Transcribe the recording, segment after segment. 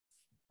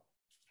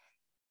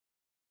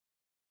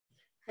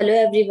Hello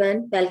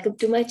everyone, welcome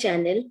to my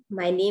channel.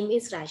 My name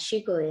is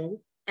Rashi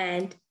Goel,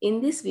 and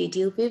in this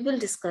video we will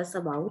discuss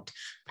about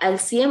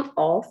LCM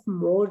of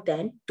more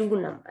than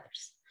two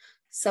numbers.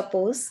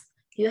 Suppose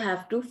you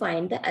have to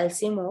find the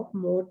LCM of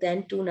more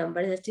than two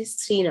numbers, that is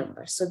three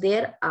numbers. So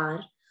there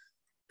are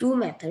two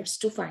methods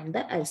to find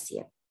the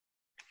LCM.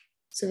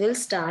 So we'll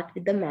start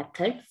with the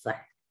method 1.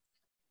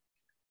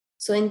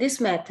 So in this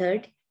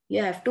method,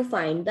 you have to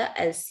find the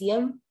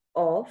LCM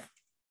of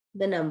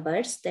the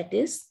numbers, that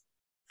is,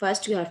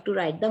 first you have to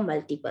write the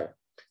multiple.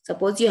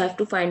 Suppose you have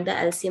to find the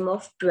LCM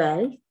of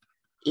 12,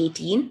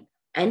 18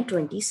 and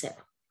 27.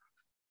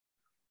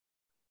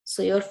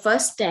 So your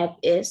first step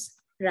is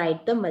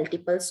write the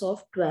multiples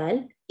of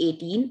 12,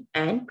 18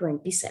 and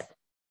 27.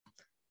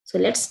 So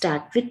let's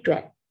start with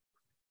 12.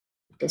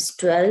 It is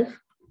 12,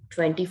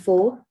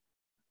 24,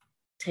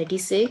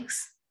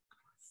 36,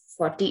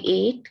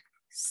 48,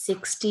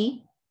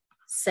 60,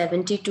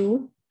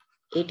 72,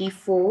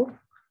 84,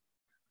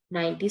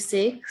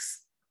 96,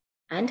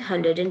 and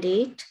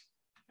 108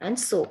 and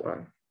so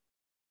on.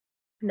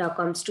 Now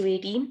comes to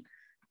 18,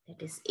 that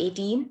is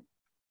 18,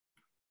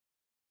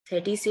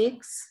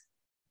 36,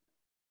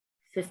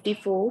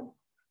 54,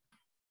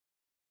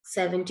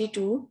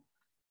 72,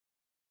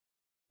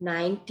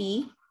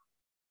 90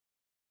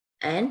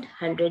 and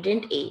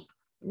 108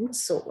 and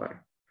so on.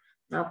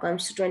 Now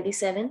comes to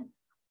 27,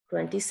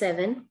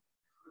 27,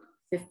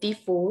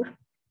 54,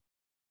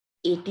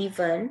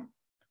 81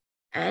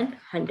 and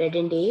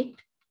 108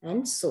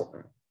 and so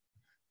on.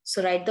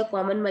 So write the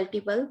common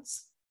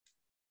multiples.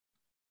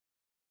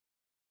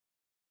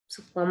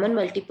 So common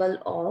multiple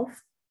of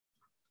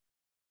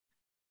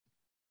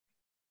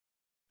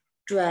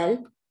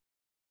 12,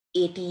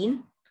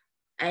 18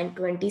 and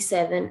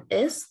 27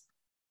 is,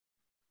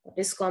 what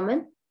is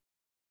common?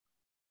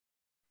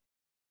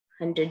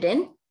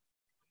 108.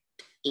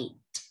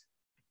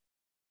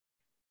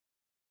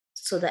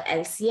 So the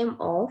LCM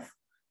of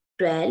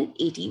 12,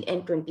 18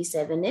 and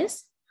 27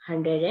 is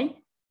 108.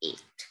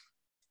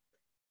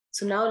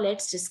 So now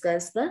let's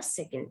discuss the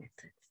second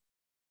method.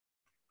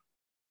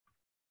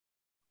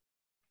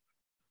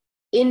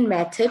 In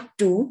method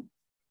 2,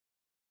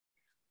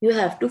 you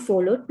have to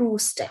follow two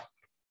steps.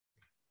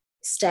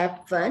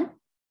 Step 1,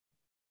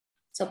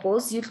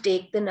 suppose you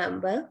take the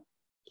number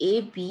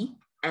A, B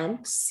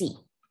and C.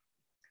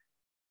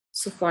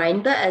 So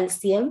find the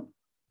LCM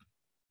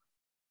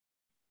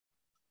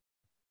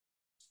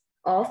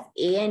of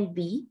A and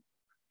B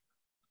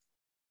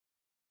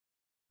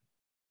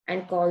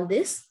and call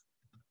this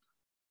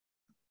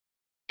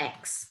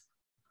X.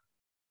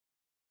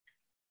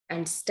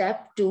 And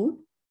step 2,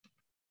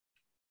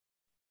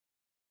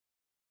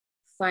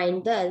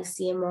 find the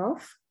LCM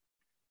of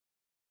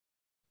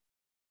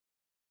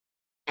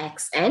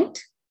X and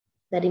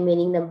the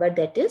remaining number,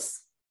 that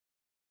is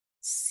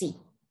C.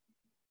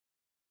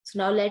 So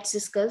now let's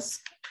discuss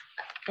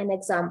an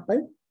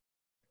example.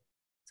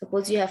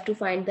 Suppose you have to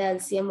find the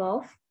LCM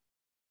of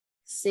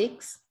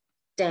 6,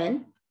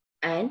 10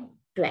 and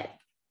 12.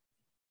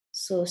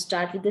 So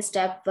start with the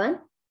step 1.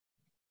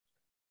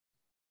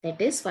 That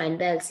is, find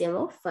the LCM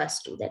of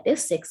first two, that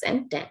is 6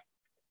 and 10.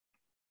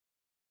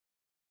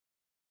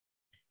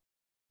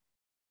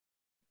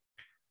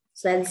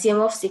 So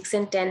LCM of 6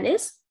 and 10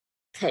 is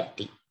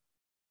 30.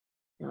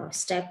 Now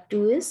step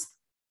 2 is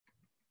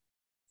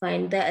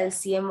find the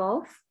LCM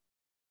of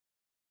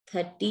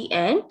 30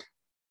 and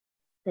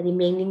the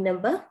remaining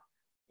number,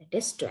 that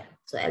is 12.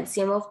 So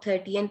LCM of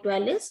 30 and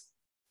 12 is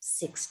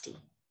 60.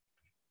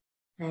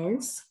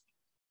 Hence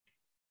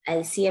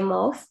LCM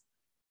of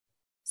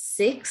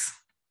 6,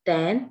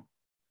 10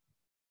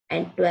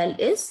 and 12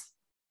 is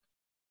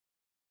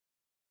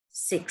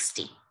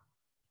 60.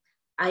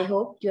 I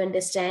hope you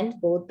understand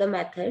both the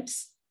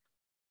methods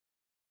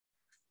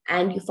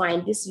and you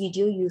find this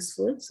video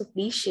useful. So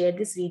please share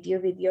this video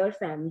with your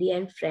family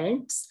and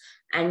friends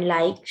and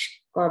like,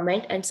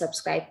 comment and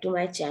subscribe to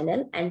my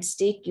channel and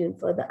stay tuned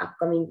for the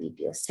upcoming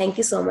videos. Thank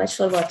you so much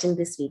for watching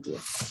this video.